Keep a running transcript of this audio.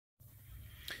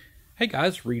Hey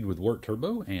guys, Reed with Work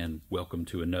Turbo, and welcome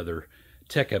to another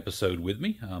tech episode with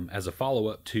me. As a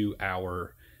follow-up to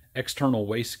our external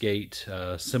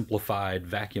wastegate simplified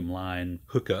vacuum line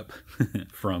hookup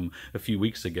from a few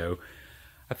weeks ago,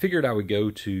 I figured I would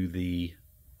go to the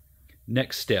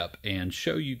next step and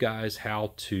show you guys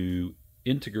how to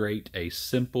integrate a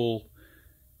simple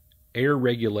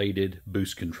air-regulated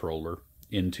boost controller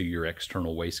into your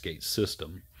external wastegate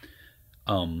system.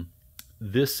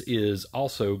 This is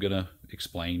also going to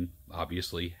explain,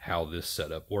 obviously, how this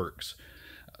setup works.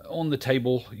 On the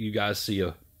table, you guys see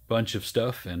a bunch of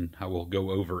stuff, and I will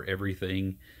go over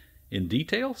everything in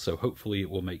detail, so hopefully it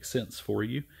will make sense for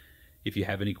you. If you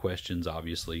have any questions,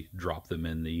 obviously, drop them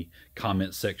in the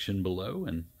comment section below,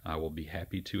 and I will be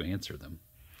happy to answer them.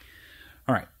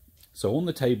 All right, so on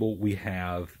the table, we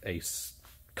have a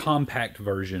compact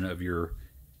version of your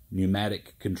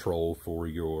pneumatic control for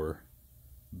your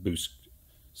boost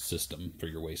system for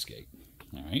your wastegate.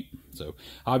 All right, so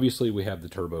obviously we have the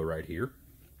turbo right here.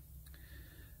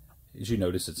 As you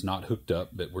notice, it's not hooked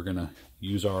up, but we're going to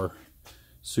use our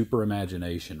super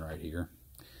imagination right here.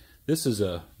 This is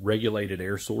a regulated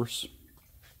air source,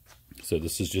 so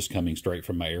this is just coming straight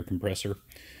from my air compressor.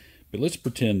 But let's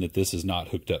pretend that this is not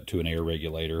hooked up to an air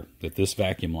regulator, that this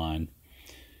vacuum line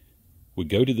would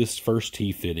go to this first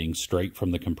T-fitting straight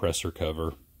from the compressor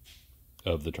cover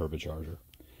of the turbocharger.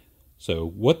 So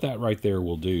what that right there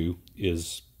will do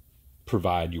is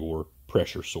provide your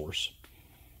pressure source.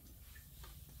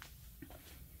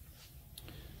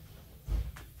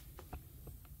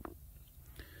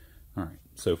 All right,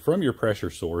 so from your pressure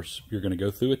source, you're going to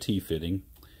go through a T-fitting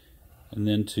and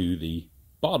then to the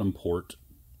bottom port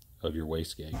of your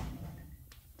wastegate.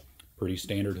 Pretty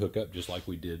standard hookup, just like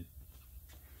we did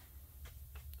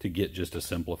to get just a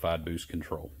simplified boost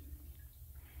control.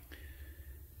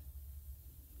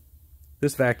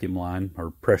 This vacuum line,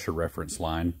 or pressure reference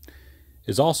line,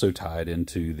 is also tied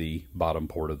into the bottom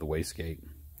port of the wastegate,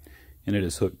 and it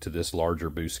is hooked to this larger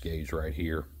boost gauge right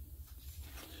here.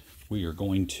 We are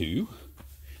going to,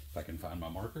 if I can find my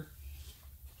marker,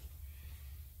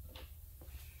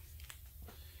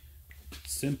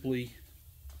 simply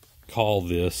call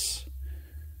this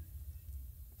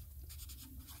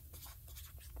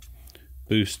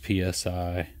boost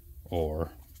PSI,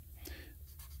 or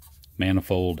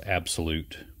manifold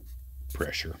absolute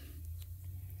pressure.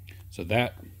 So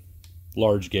that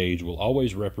large gauge will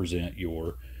always represent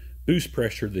your boost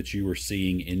pressure that you are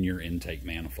seeing in your intake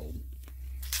manifold,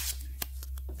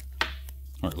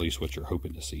 or at least what you're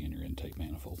hoping to see in your intake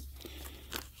manifold.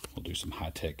 We'll do some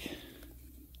high-tech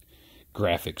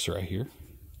graphics right here.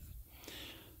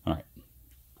 All right.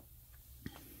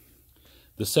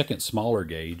 The second smaller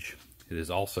gauge, it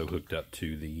is also hooked up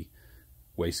to the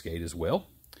wastegate as well.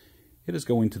 It is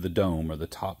going to the dome, or the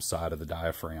top side of the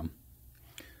diaphragm.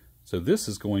 So this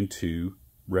is going to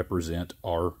represent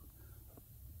our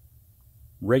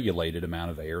regulated amount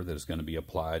of air that is going to be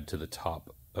applied to the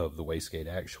top of the wastegate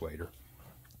actuator.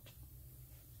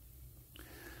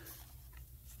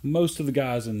 Most of the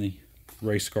guys in the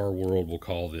race car world will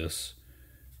call this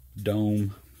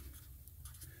dome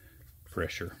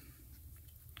pressure.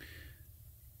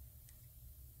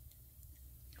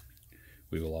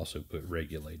 We will also put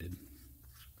regulated,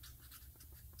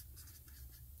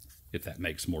 if that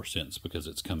makes more sense, because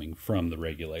it's coming from the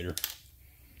regulator.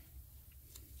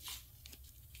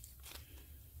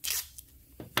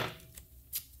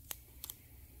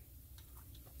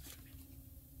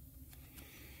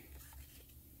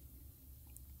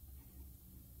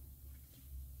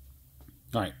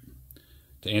 All right,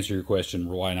 to answer your question,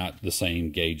 why not the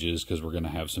same gauges? Because we're going to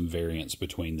have some variance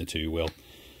between the two. Well,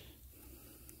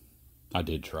 I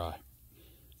did try.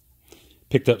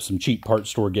 Picked up some cheap parts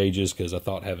store gauges because I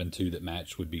thought having two that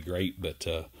matched would be great, but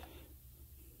here,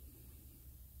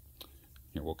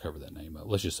 we'll cover that name up.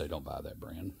 Let's just say don't buy that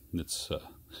brand. It's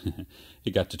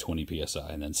it got to 20 psi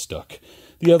and then stuck.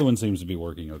 The other one seems to be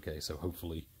working okay, so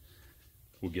hopefully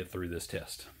we'll get through this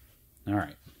test. All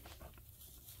right.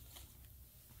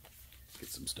 Get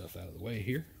some stuff out of the way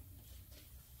here.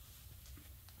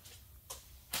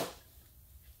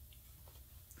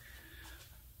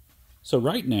 So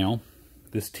right now,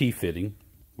 this T-fitting,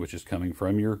 which is coming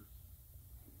from your,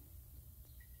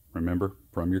 remember,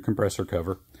 from your compressor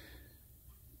cover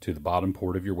to the bottom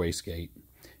port of your wastegate,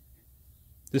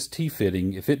 this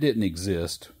T-fitting, if it didn't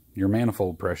exist, your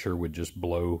manifold pressure would just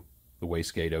blow the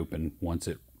wastegate open once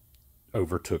it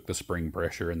overtook the spring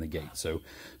pressure in the gate. So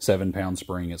 7-pound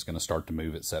spring, it's going to start to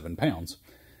move at 7 pounds.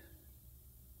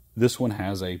 This one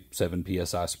has a 7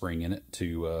 psi spring in it,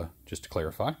 to just to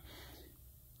clarify.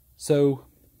 So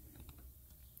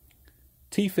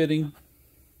T-fitting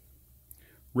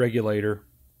regulator,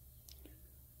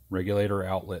 regulator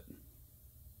outlet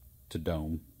to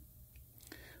dome.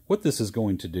 What this is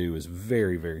going to do is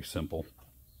very, very simple.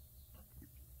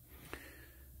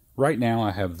 Right now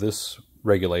I have this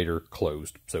regulator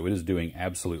closed, so it is doing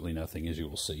absolutely nothing, as you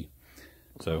will see.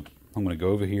 So I'm going to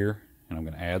go over here and I'm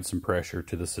going to add some pressure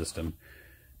to the system.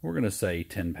 We're going to say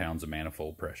 10 pounds of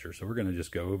manifold pressure. So we're going to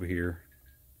just go over here,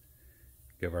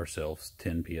 give ourselves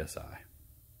 10 psi.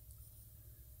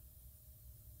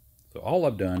 So all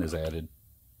I've done is added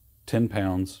 10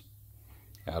 pounds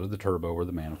out of the turbo or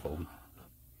the manifold.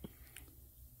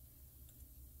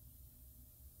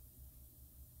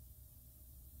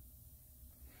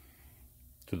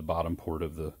 To the bottom port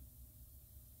of the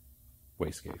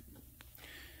wastegate.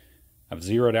 I've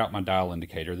zeroed out my dial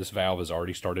indicator. This valve has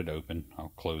already started open.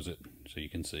 I'll close it so you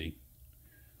can see.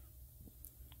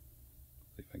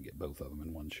 See if I can get both of them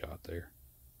in one shot there.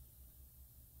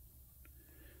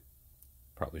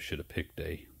 Probably should have picked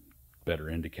a better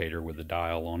indicator with a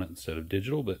dial on it instead of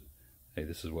digital, but hey,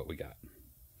 this is what we got.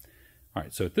 All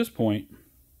right, so at this point,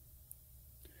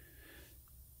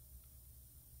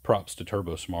 props to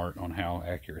TurboSmart on how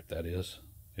accurate that is.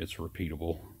 It's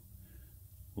repeatable,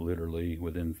 literally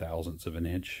within thousandths of an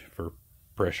inch for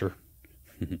pressure.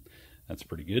 That's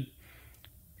pretty good.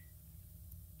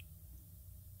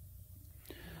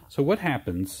 So what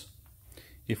happens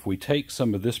if we take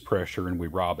some of this pressure and we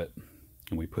rob it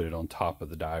and we put it on top of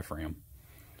the diaphragm?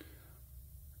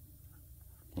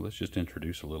 Well, let's just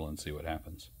introduce a little and see what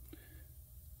happens.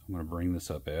 I'm going to bring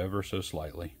this up ever so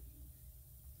slightly.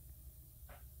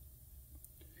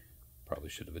 Probably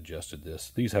should have adjusted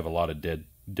this. These have a lot of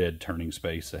dead turning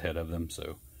space ahead of them,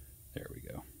 so there we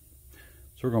go.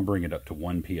 So we're going to bring it up to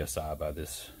 1 psi by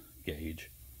this gauge.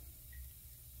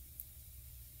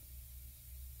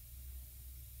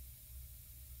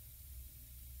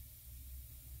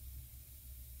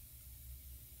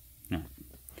 Now,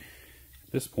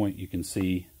 at this point you can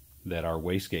see that our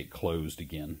wastegate closed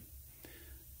again.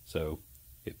 So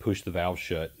it pushed the valve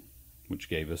shut, which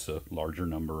gave us a larger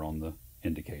number on the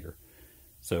indicator.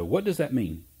 So what does that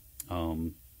mean?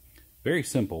 Very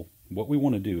simple. What we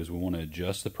want to do is we want to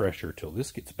adjust the pressure till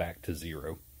this gets back to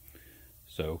 0.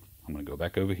 So I'm going to go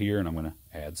back over here and I'm going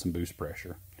to add some boost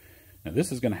pressure. Now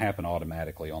this is going to happen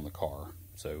automatically on the car,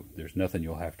 so there's nothing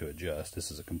you'll have to adjust.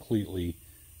 This is a completely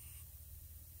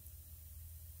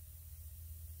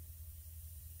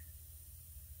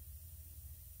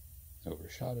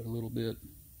overshot it a little bit.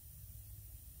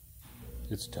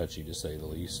 It's touchy to say the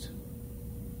least,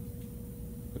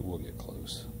 but we'll get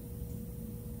close.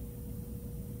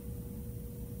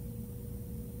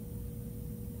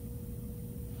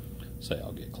 Say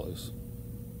I'll get close.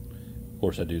 Of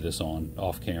course I do this on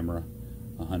off camera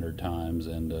 100 times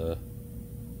and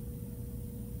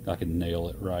I can nail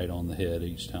it right on the head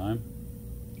each time.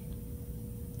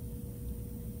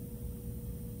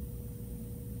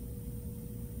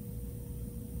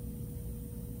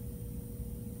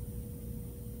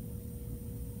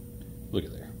 Look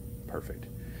at there, perfect.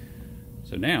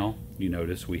 So now you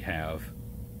notice we have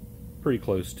pretty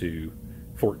close to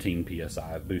 14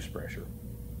 psi of boost pressure.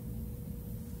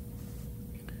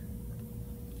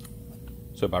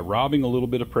 So by robbing a little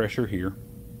bit of pressure here,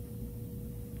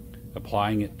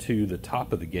 applying it to the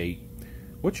top of the gate,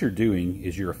 what you're doing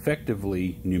is you're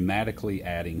effectively pneumatically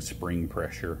adding spring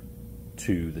pressure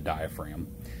to the diaphragm.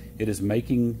 It is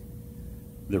making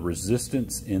the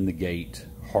resistance in the gate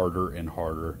harder and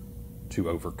harder to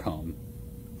overcome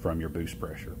from your boost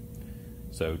pressure.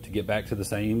 So to get back to the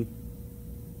same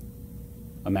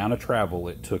amount of travel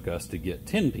it took us to get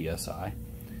 10 psi,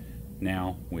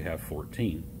 now we have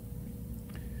 14.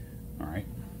 All right,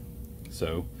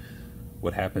 so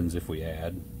what happens if we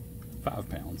add 5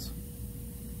 pounds?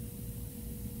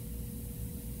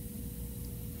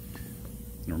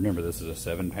 And remember, this is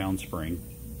a 7-pound spring.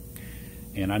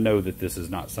 And I know that this is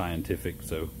not scientific,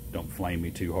 so don't flame me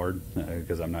too hard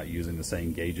because I'm not using the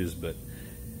same gauges, but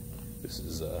this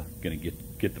is going to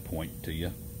get the point to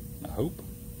you, I hope.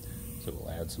 So we'll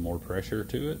add some more pressure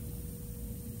to it.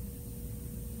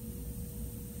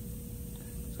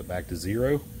 So back to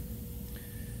 0.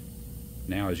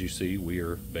 Now, as you see, we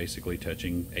are basically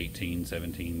touching 18,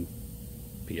 17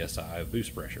 psi of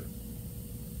boost pressure.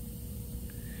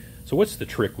 So what's the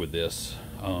trick with this?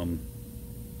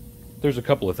 There's a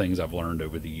couple of things I've learned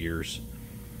over the years.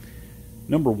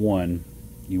 Number one,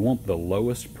 you want the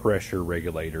lowest pressure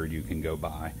regulator you can go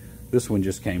buy. This one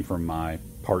just came from my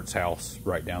parts house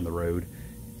right down the road,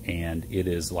 and it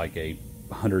is like a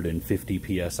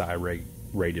 150 psi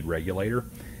rated regulator.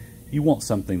 You want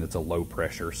something that's a low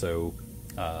pressure, so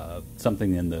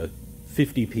something in the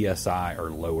 50 psi or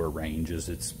lower range is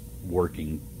its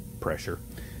working pressure.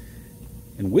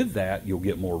 And with that, you'll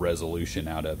get more resolution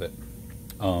out of it.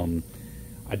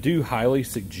 I do highly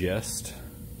suggest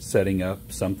setting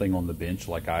up something on the bench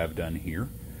like I have done here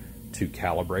to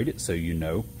calibrate it, so you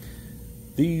know.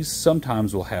 These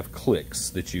sometimes will have clicks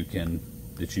that you can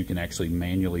actually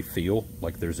manually feel,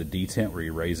 like there's a detent where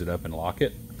you raise it up and lock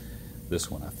it. This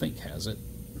one I think has it.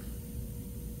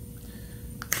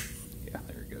 Yeah,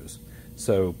 there it goes.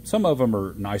 So some of them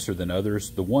are nicer than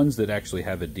others. The ones that actually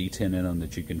have a detent in them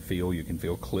that you can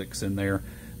feel clicks in there.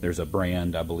 There's a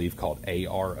brand I believe called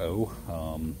ARO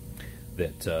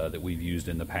that we've used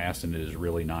in the past, and it is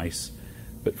really nice.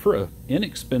 But for an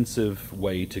inexpensive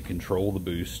way to control the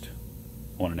boost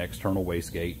on an external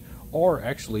wastegate, or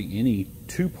actually any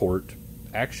 2-port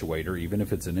actuator, even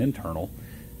if it's an internal,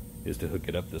 is to hook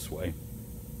it up this way.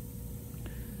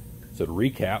 So to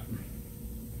recap,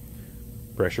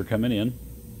 pressure coming in,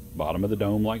 bottom of the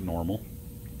dome like normal,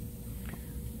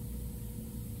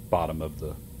 bottom of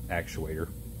the actuator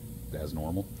as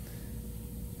normal.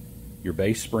 Your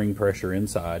base spring pressure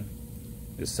inside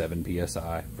is 7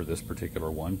 psi for this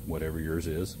particular one, whatever yours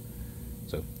is.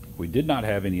 So we did not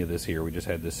have any of this here, we just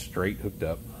had this straight hooked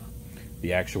up.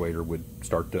 The actuator would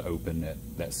start to open at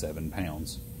that 7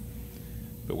 pounds.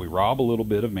 But we rob a little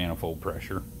bit of manifold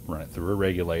pressure, run it through a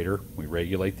regulator. We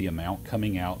regulate the amount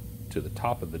coming out to the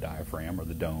top of the diaphragm, or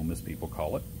the dome as people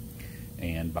call it.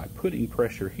 And by putting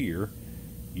pressure here,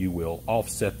 you will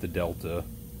offset the delta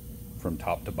from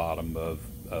top to bottom of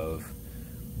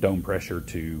dome pressure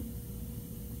to,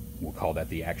 we'll call that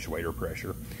the actuator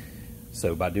pressure.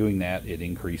 So by doing that, it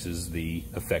increases the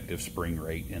effective spring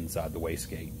rate inside the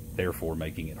wastegate, therefore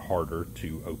making it harder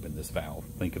to open this valve.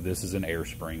 Think of this as an air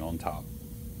spring on top.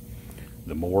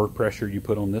 The more pressure you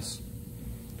put on this,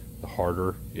 the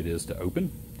harder it is to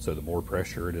open, so the more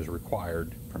pressure it is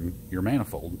required from your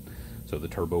manifold. So the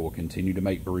turbo will continue to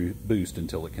make boost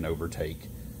until it can overtake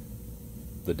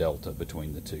the delta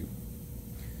between the two.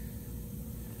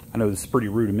 I know this is pretty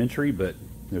rudimentary, but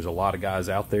there's a lot of guys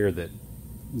out there that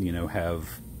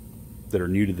that are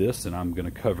new to this, and I'm going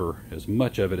to cover as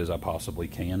much of it as I possibly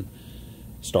can,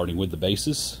 starting with the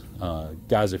basis.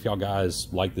 Guys, if y'all guys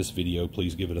like this video,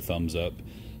 please give it a thumbs up.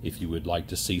 If you would like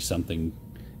to see something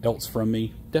else from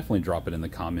me, definitely drop it in the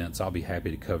comments. I'll be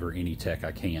happy to cover any tech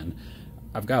I can.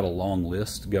 I've got a long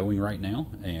list going right now,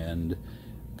 and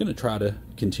I'm going to try to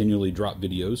continually drop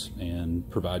videos and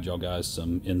provide y'all guys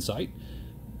some insight.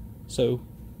 So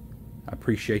I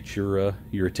appreciate your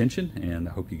attention, and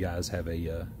I hope you guys have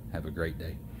a great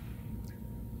day.